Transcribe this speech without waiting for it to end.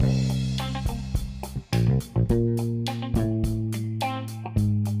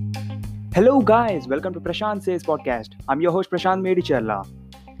Hello, guys. Welcome to Prashant Says Podcast. I'm your host, Prashant Medichella.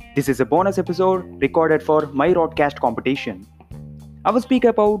 This is a bonus episode recorded for My Rodecast competition. I will speak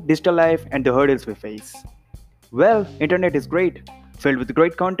about digital life and the hurdles we face. Well, internet is great, filled with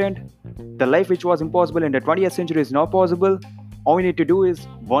great content. The life which was impossible in the 20th century is now possible. All we need to do is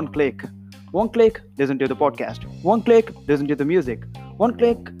one click. One click, listen to the podcast. One click, listen to the music. One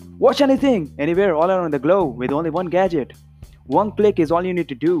click, watch anything, anywhere, all around the globe with only one gadget. One click is all you need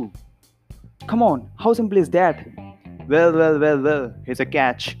to do. Come on, how simple is that? Well, here's a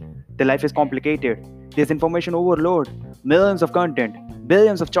catch. The life is complicated. There's information overload, millions of content,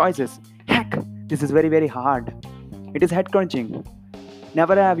 billions of choices. Heck, this is very hard. It is head crunching.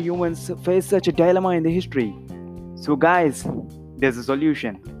 Never have humans faced such a dilemma in the history. So, guys, there's a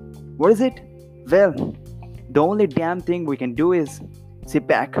solution. What is it? Well, the only damn thing we can do is sit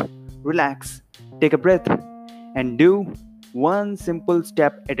back, relax, take a breath, and do one simple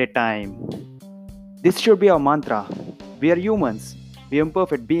step at a time. This should be our mantra. We are humans. We are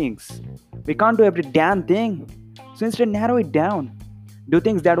imperfect beings. We can't do every damn thing. So instead, narrow it down. Do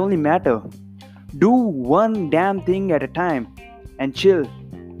things that only matter. Do one damn thing at a time and chill.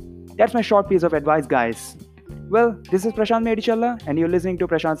 That's my short piece of advice, guys. Well, this is Prashant Medichalla, and you're listening to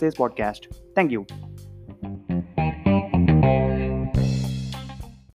Prashant Says Podcast. Thank you.